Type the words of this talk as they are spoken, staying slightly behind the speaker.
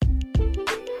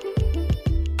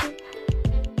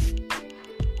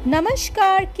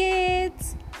Namaskar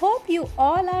kids. Hope you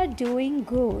all are doing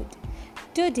good.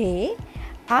 Today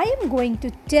I am going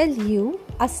to tell you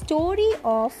a story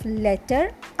of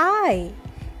letter I.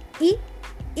 E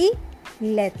E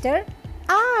letter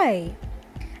I.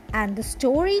 And the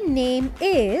story name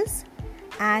is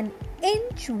An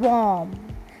Inchworm.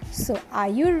 So are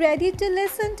you ready to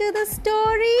listen to the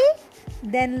story?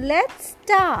 Then let's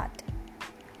start.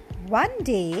 One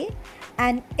day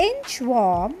an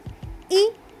inchworm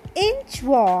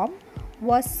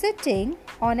was sitting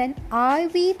on an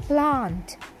ivy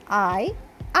plant.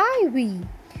 Ivy.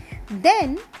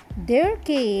 Then there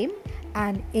came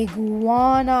an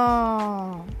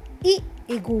iguana.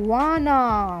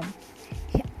 Iguana.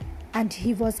 And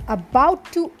he was about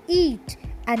to eat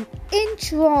an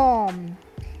inchworm.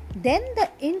 Then the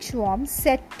inchworm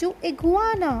said to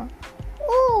iguana,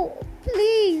 "Oh,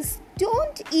 please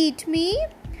don't eat me.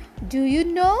 Do you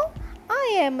know I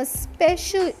am a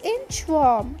special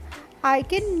inchworm? I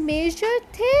can measure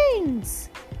things."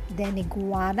 Then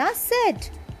iguana said,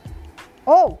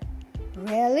 "Oh,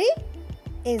 really?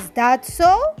 Is that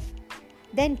so?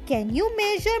 Then can you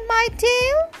measure my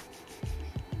tail?"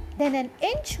 Then an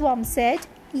inchworm said,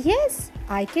 "Yes,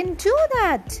 I can do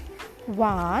that.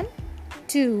 1,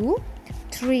 2,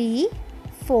 3,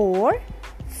 4,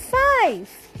 5.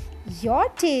 Your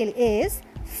tail is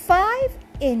 5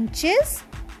 inches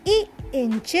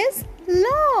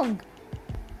long."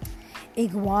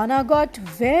 Iguana got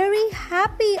very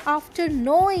happy after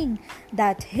knowing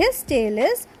that his tail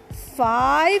is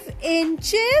 5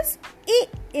 inches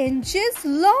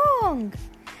long,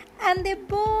 and they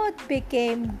both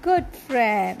became good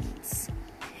friends.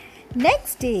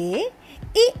 Next day,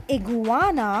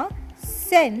 Iguana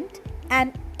sent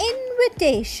an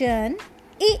invitation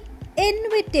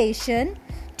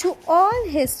to all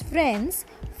his friends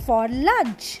for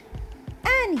lunch,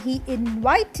 and he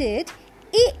invited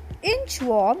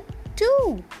Inchworm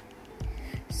too.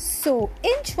 So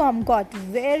Inchworm got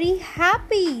very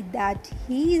happy that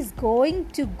he is going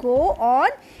to go on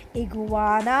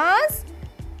Iguana's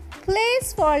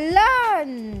place for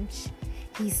lunch.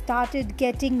 He started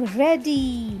getting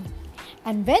ready,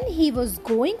 and when he was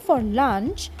going for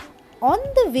lunch, on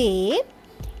the way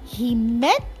he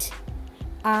met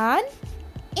an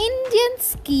Indian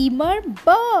schemer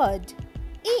bird.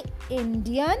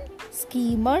 Indian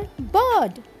schemer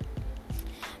bird.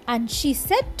 And she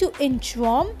said to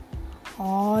Inchworm,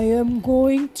 "I am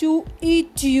going to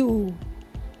eat you,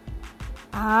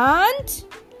 and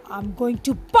I'm going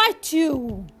to bite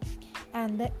you."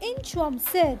 And the inchworm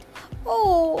said,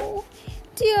 "Oh,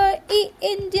 dear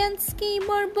Indian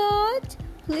schemer bird,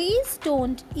 please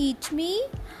don't eat me.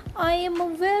 I am a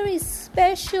very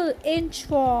special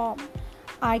inchworm.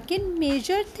 I can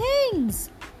measure things."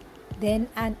 Then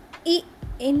an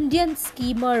Indian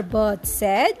schemer bird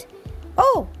said,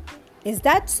 "Oh, is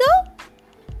that so?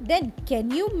 Then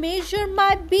can you measure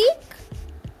my beak?"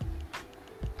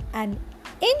 And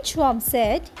Inchworm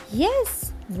said,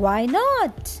 "Yes, why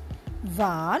not?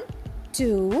 1,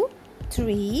 2,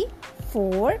 3,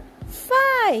 4,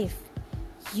 5.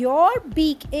 Your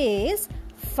beak is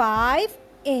 5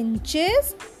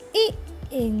 inches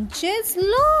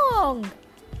long."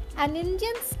 An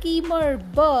Indian schemer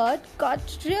bird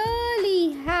got really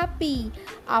happy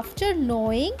after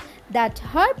knowing that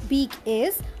her beak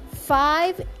is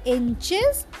 5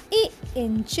 inches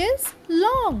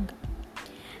long.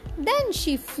 Then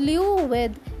she flew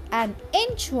with an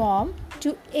inchworm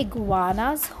to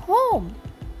Iguana's home.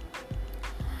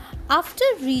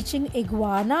 After reaching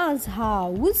Iguana's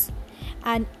house,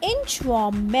 an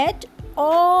inchworm met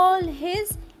all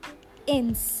his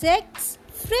insects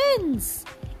friends.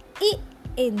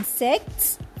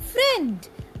 Insects friend.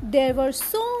 There were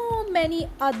so many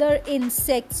other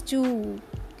insects too.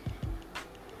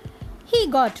 He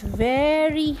got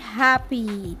very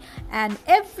happy, and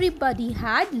everybody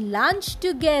had lunch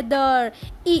together.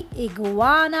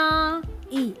 Iguana,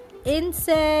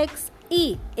 insects,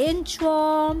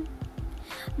 inchworm.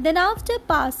 Then after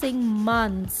passing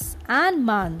months and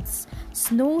months,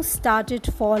 snow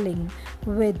started falling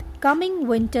with coming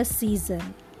winter season.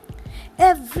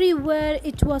 Everywhere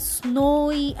it was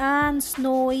snowy and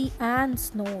snowy and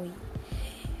snowy.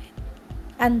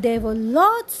 And there were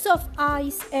lots of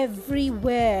ice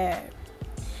everywhere.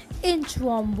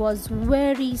 Inchworm was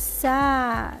very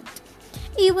sad.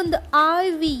 Even the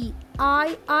ivy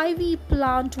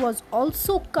plant was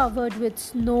also covered with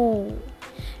snow.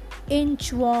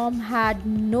 Inchworm had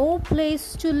no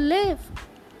place to live,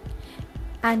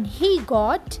 and he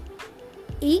got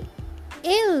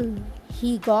ill.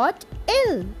 He got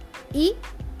ill.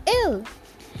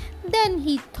 Then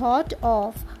he thought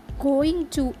of going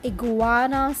to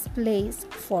Iguana's place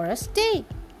for a stay.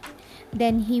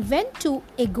 Then he went to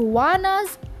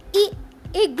Iguana's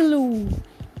igloo.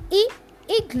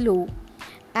 Igloo.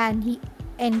 And he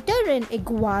entered in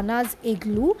Iguana's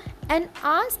igloo and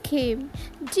asked him,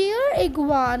 "Dear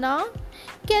Iguana,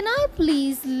 can I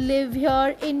please live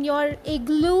here in your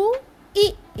igloo?"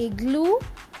 Igloo?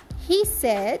 He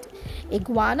said.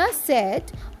 Iguana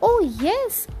said, "Oh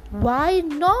yes, why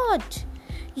not?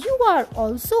 You are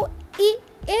also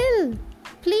ill.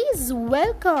 Please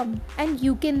welcome, and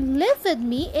you can live with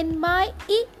me in my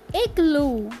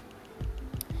igloo."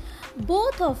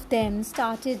 Both of them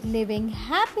started living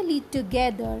happily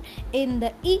together in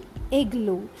the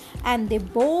igloo, and they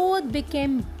both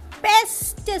became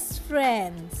bestest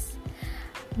friends.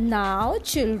 Now,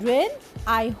 children,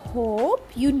 I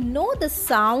hope you know the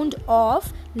sound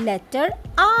of letter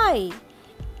I.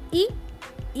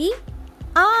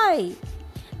 I.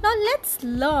 Now let's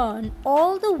learn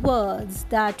all the words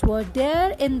that were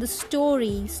there in the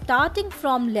story starting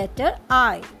from letter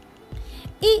I.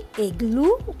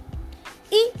 Igloo,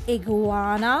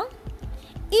 iguana,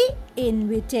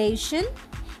 invitation,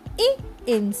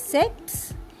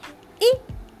 insects,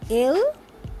 ill,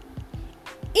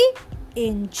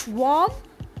 inchworm,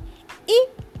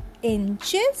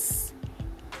 inches,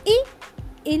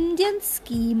 Indian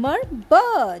schemer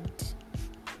bird.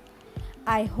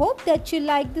 I hope that you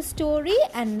like the story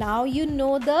and now you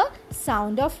know the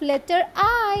sound of letter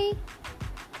I.